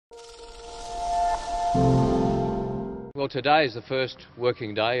Well, today is the first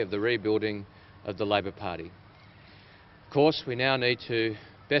working day of the rebuilding of the Labor Party. Of course, we now need to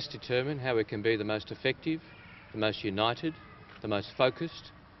best determine how we can be the most effective, the most united, the most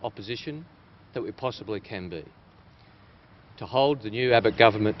focused opposition that we possibly can be, to hold the new Abbott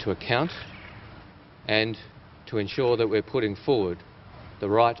government to account and to ensure that we're putting forward the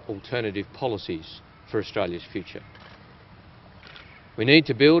right alternative policies for Australia's future. We need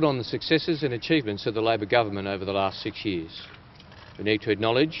to build on the successes and achievements of the Labor government over the last 6 years. We need to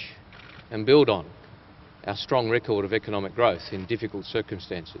acknowledge and build on our strong record of economic growth in difficult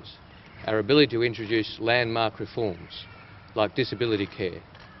circumstances, our ability to introduce landmark reforms like disability care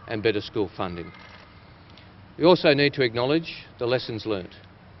and better school funding. We also need to acknowledge the lessons learnt.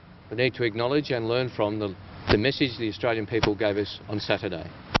 We need to acknowledge and learn from the message the Australian people gave us on Saturday,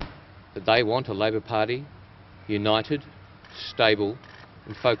 that they want a Labor Party united, stable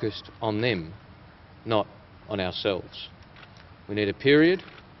and focused on them, not on ourselves. We need a period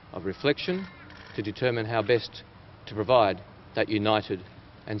of reflection to determine how best to provide that united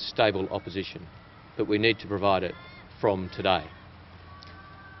and stable opposition, but we need to provide it from today.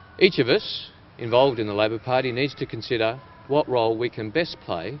 Each of us involved in the Labor Party needs to consider what role we can best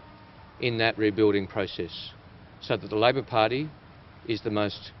play in that rebuilding process so that the Labor Party is the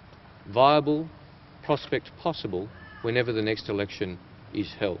most viable prospect possible whenever the next election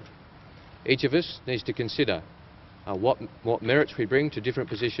is held. Each of us needs to consider what merits we bring to different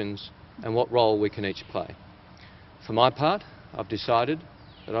positions and what role we can each play. For my part, I've decided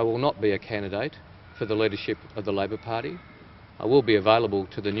that I will not be a candidate for the leadership of the Labor Party. I will be available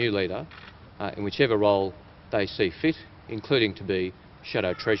to the new leader in whichever role they see fit, including to be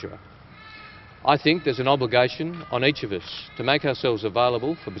Shadow Treasurer. I think there's an obligation on each of us to make ourselves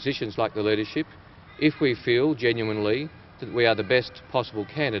available for positions like the leadership if we feel genuinely that we are the best possible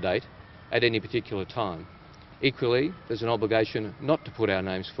candidate at any particular time. Equally, there's an obligation not to put our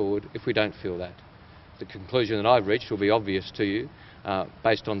names forward if we don't feel that. The conclusion that I've reached will be obvious to you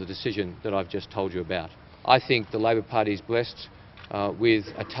based on the decision that I've just told you about. I think the Labor Party is blessed with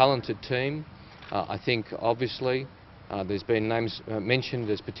a talented team. I think obviously there's been names mentioned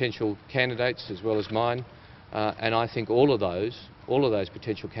as potential candidates as well as mine, and I think all of those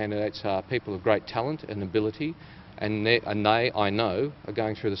potential candidates are people of great talent and ability, and they, I know, are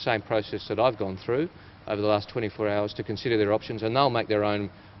going through the same process that I've gone through over the last 24 hours to consider their options, and they'll make their own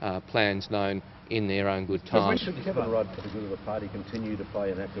plans known in their own good time. Should Kevin Rudd, for the good of the party, continue to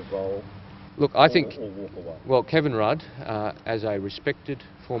play an active role? Look, I think, or walk away? well, Kevin Rudd, as a respected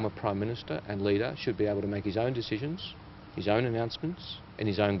former Prime Minister and leader, should be able to make his own decisions, his own announcements, in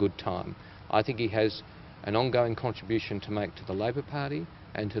his own good time. I think he has an ongoing contribution to make to the Labor Party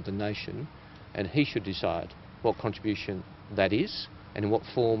and to the nation, and he should decide what contribution that is and in what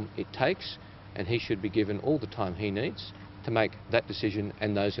form it takes, and he should be given all the time he needs to make that decision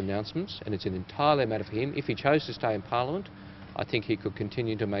and those announcements, and it's an entirely matter for him. If he chose to stay in Parliament, I think he could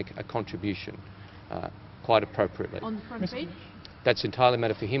continue to make a contribution quite appropriately. On the front page? That's entirely a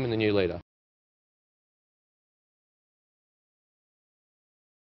matter for him and the new leader.